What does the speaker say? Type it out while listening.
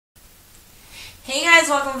Hey guys,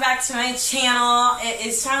 welcome back to my channel. It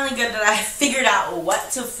is finally good that I figured out what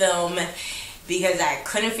to film because I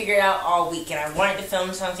couldn't figure it out all week, and I wanted to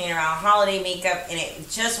film something around holiday makeup and it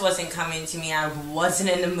just wasn't coming to me. I wasn't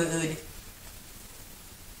in the mood.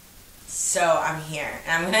 So I'm here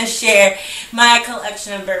and I'm going to share my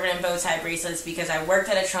collection of Bourbon and Bowtie bracelets because I worked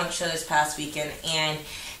at a trunk show this past weekend and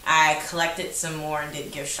I collected some more and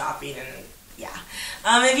did gift shopping, and yeah.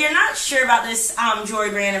 If you're not sure about this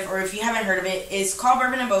jewelry brand, or if you haven't heard of it, it's called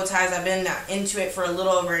Bourbon and Boweties. I've been into it for a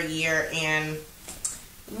little over a year, and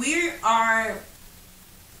I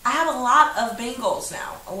have a lot of bangles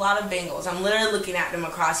now. A lot of bangles. I'm literally looking at them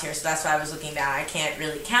across here, so that's why I was looking down. I can't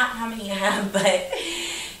really count how many I have, but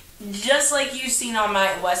just like you've seen on my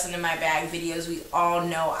What's in My Bag videos, we all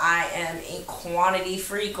know I am a quantity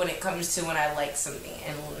freak when it comes to when I like something,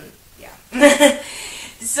 and yeah.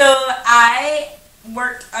 So I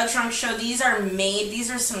worked a trunk show. These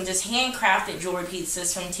are some just handcrafted jewelry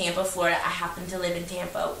pieces from Tampa, Florida. I happen to live in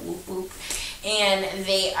Tampa, whoop whoop. And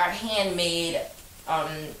they are handmade,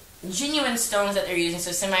 genuine stones that they're using,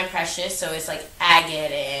 so semi-precious, so it's like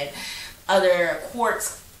agate and other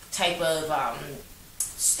quartz type of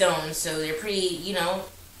stones, so they're pretty,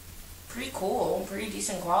 pretty cool, pretty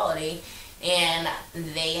decent quality. And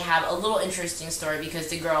they have a little interesting story because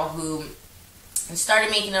the girl who started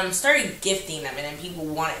making them, started gifting them, and then people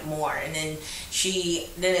wanted more, and then she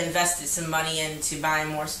then invested some money into buying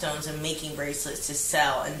more stones and making bracelets to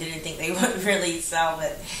sell, and didn't think they would really sell,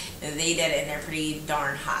 but they did, and they're pretty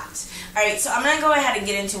darn hot. Alright, so I'm going to go ahead and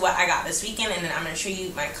get into what I got this weekend, and then I'm going to show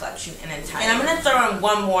you my collection in entirety. And I'm going to throw in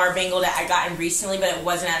one more bangle that I got in recently, but it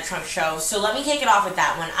wasn't at a trunk show, so let me kick it off with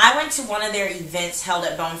that one. I went to one of their events held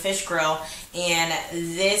at Bonefish Grill, and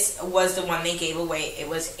this was the one they gave away. It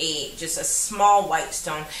was just a small white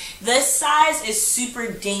stone. This size is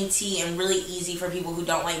super dainty and really easy for people who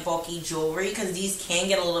don't like bulky jewelry, because these can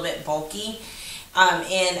get a little bit bulky.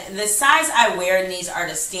 And the size I wear in these are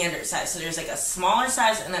the standard size. So there's like a smaller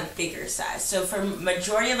size and a bigger size. So for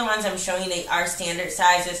majority of the ones I'm showing you, they are standard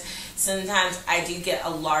sizes. Sometimes I do get a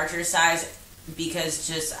larger size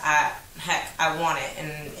because heck, I want it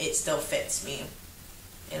and it still fits me.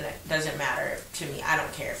 And it doesn't matter to me. I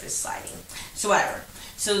don't care if it's sliding. So whatever.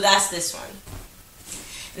 So that's this one.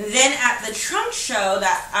 Then at the trunk show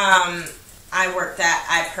that I worked at,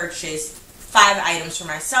 I purchased 5 items for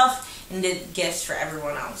myself and did gifts for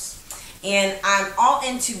everyone else. And I'm all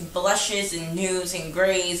into blushes and nudes and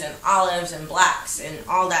grays and olives and blacks and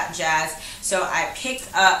all that jazz. So I picked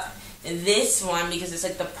up this one because it's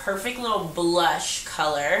like the perfect little blush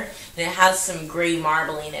color, and it has some gray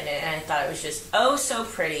marbling in it, and I thought it was just oh so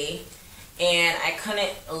pretty, and I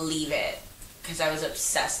couldn't leave it because I was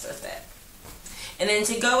obsessed with it. And then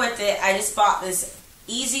to go with it, I just bought this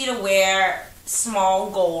easy to wear small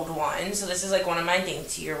gold one. So this is like one of my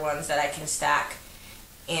daintier ones that I can stack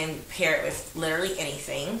and pair it with literally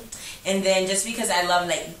anything. And then just because I love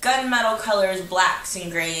like gunmetal colors, blacks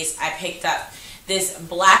and grays, I picked up this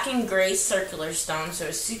black and gray circular stone, so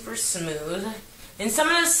it's super smooth. And some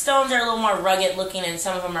of the stones are a little more rugged looking, and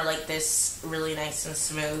some of them are like this, really nice and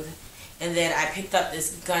smooth. And then I picked up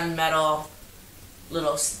this gunmetal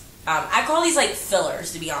little, I call these like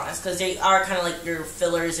fillers, to be honest, because they are kind of like your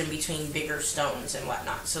fillers in between bigger stones and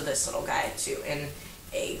whatnot. So this little guy too, in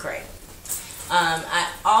a gray. I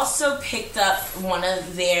also picked up one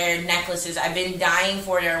of their necklaces. I've been dying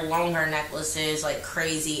for their longer necklaces like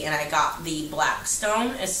crazy, and I got the black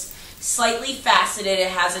stone. It's slightly faceted. It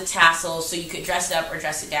has a tassel, so you could dress it up or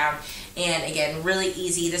dress it down. And again, really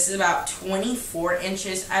easy. This is about 24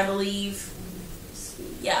 inches, I believe.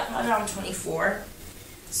 Yeah, probably around 24.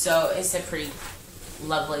 So it's a pretty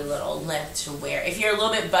lovely little length to wear. If you're a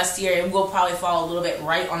little bit bustier, it will probably fall a little bit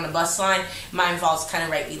right on the bust line. Mine falls kind of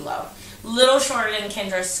right below. Little shorter than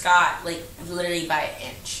Kendra Scott, like literally by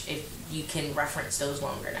an inch, if you can reference those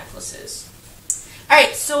longer necklaces.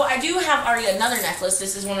 Alright, so I do have already another necklace.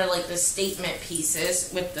 This is one of like the statement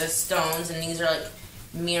pieces with the stones, and these are like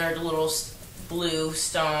mirrored little blue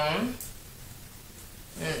stone.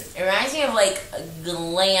 It reminds me of like a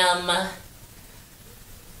Glam,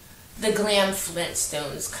 the Glam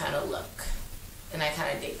Flintstones kind of look. And I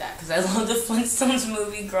kind of dig that because I love the Flintstones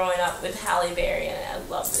movie growing up with Halle Berry, and I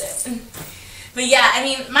loved it. But yeah, I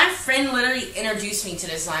mean, my friend literally introduced me to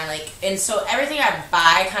this line, and so everything I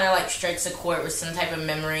buy kind of like strikes a chord with some type of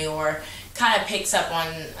memory, or kind of picks up on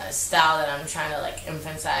a style that I'm trying to like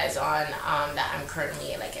emphasize on, that I'm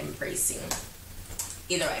currently like embracing.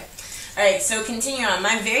 Either way. Alright, so continue on.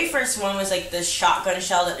 My very first one was like this shotgun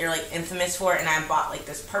shell that they're like infamous for, and I bought like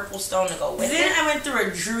this purple stone to go with it. Then I went through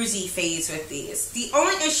a druzy phase with these. The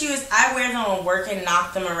only issue is I wear them on work and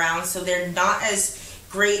knock them around, so they're not as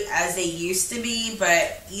great as they used to be,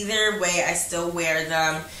 but either way I still wear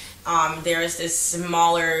them. There is this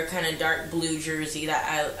smaller kind of dark blue jersey that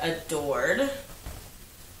I adored.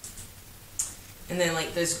 And then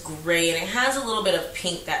like this gray, and it has a little bit of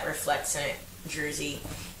pink that reflects in it, jersey.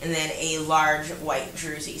 And then a large white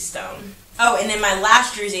jersey stone. Oh, and then my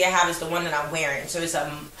last jersey I have is the one that I'm wearing. So it's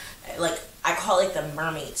like, I call it the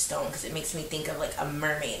mermaid stone because it makes me think of like a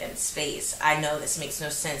mermaid in space. I know this makes no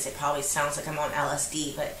sense. It probably sounds like I'm on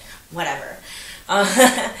LSD, but whatever.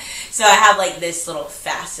 So I have like this little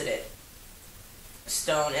faceted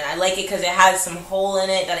stone, and I like it because it has some hole in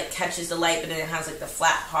it that it catches the light, but then it has like the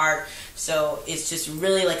flat part, so it's just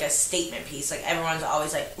really like a statement piece. Like everyone's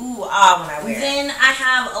always like ooh ah when I wear it. Then I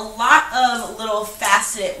have a lot of little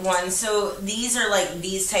faceted ones, so these are like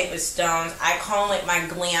these type of stones. I call them like my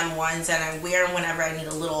glam ones, and I wear them whenever I need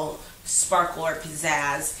a little sparkle or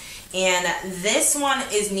pizzazz. And this one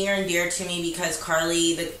is near and dear to me because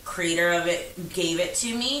Carly, the creator of it, gave it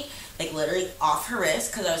to me, like literally off her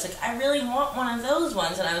wrist, because I was like, I really want one of those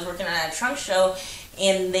ones, and I was working at a trunk show,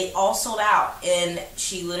 and they all sold out, and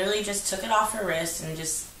she literally just took it off her wrist and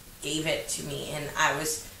just gave it to me, and I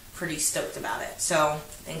was pretty stoked about it. So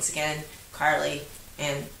thanks again, Carly,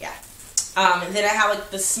 and yeah. Then I have like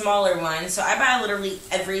the smaller one, so I buy literally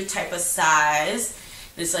every type of size.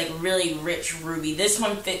 This like really rich ruby. This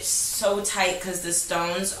one fits so tight because the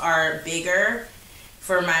stones are bigger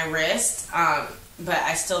for my wrist, but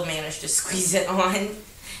I still managed to squeeze it on.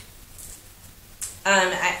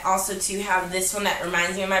 I also too have this one that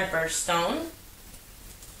reminds me of my birthstone.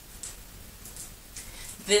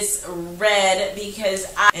 This red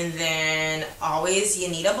because and then always you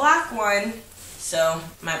need a black one, so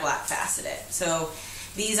my black faceted. So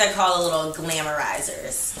these I call the little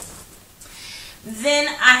glamorizers. Then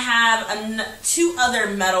I have two other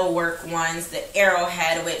metalwork ones, the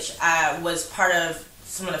Arrowhead, which was part of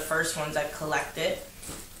some of the first ones I collected.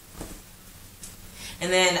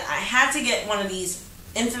 And then I had to get one of these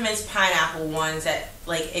infamous pineapple ones that,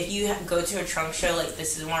 like, if you go to a trunk show, like,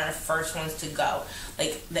 this is one of the first ones to go.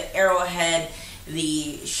 Like, the Arrowhead,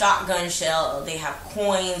 the shotgun shell, they have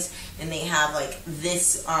coins, and they have, like,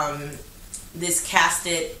 this, this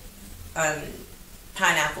casted,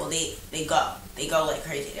 pineapple. They go like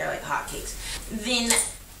crazy. They're like hotcakes. Then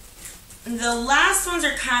the last ones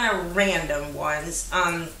are kind of random ones.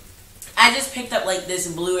 I just picked up like this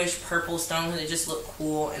bluish purple stone because it just looked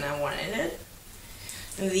cool and I wanted it.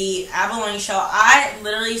 The abalone shell. I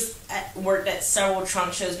literally worked at several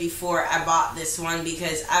trunk shows before I bought this one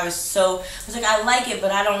because I was like, I like it,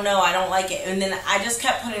 but I don't know, I don't like it. And then I just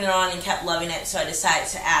kept putting it on and kept loving it, so I decided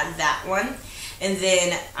to add that one. And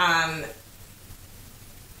then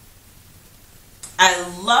I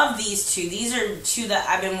love these two. These are two that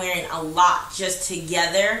I've been wearing a lot just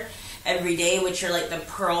together every day, which are like the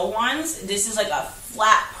pearl ones. This is like a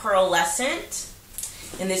flat pearlescent,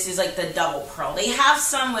 and this is like the double pearl. They have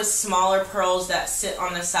some with smaller pearls that sit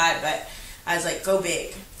on the side, but I was like, go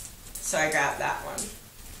big. So I grabbed that one.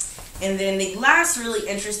 And then the last really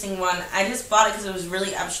interesting one, I just bought it because it was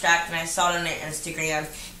really abstract, and I saw it on their Instagram,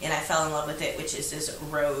 and I fell in love with it, which is this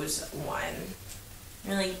rose one.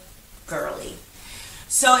 Really girly.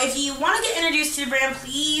 So if you want to get introduced to the brand,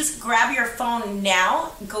 please grab your phone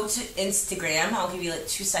now, go to Instagram, I'll give you like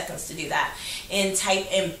 2 seconds to do that, and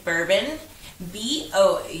type in Bourbon,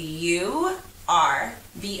 BOURBONAND,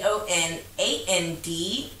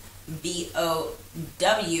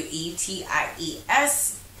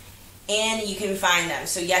 and you can find them.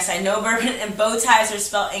 So yes, I know Bourbon and Boweties are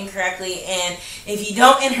spelled incorrectly, and if you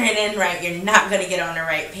don't enter it in right, you're not going to get on the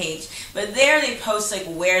right page. But there they post like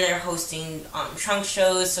where they're hosting trunk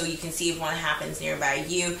shows, so you can see if one happens nearby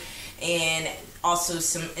you, and also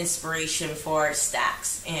some inspiration for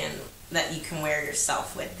stacks and that you can wear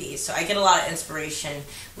yourself with these. So I get a lot of inspiration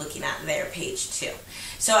looking at their page too.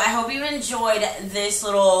 So I hope you enjoyed this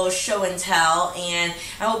little show and tell, and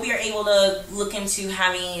I hope you're able to look into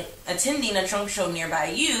attending a trunk show nearby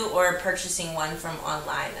you or purchasing one from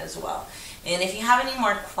online as well. And if you have any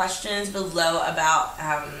more questions below about,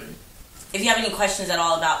 if you have any questions at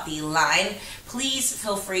all about the line, please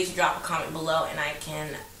feel free to drop a comment below and I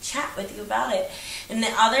can chat with you about it. And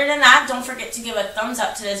then other than that, don't forget to give a thumbs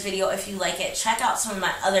up to this video if you like it. Check out some of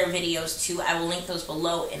my other videos too. I will link those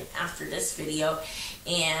below and after this video.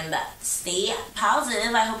 And stay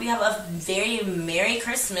positive. I hope you have a very Merry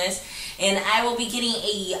Christmas. And I will be getting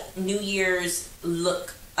a New Year's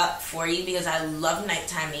look up for you because I love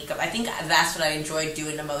nighttime makeup. I think that's what I enjoy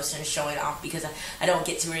doing the most and showing off, because I don't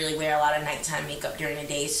get to really wear a lot of nighttime makeup during the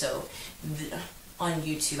day, so on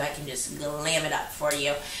YouTube I can just glam it up for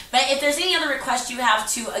you. But if there's any other requests you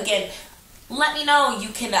have to, again, let me know. You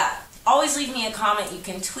can always leave me a comment. You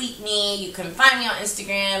can tweet me. You can find me on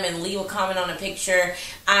Instagram and leave a comment on a picture.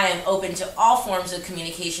 I am open to all forms of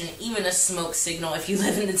communication, even a smoke signal if you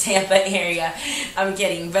live in the Tampa area. I'm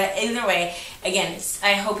kidding. But either way, again,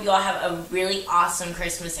 I hope you all have a really awesome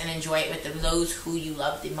Christmas and enjoy it with those who you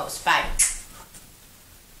love the most. Bye.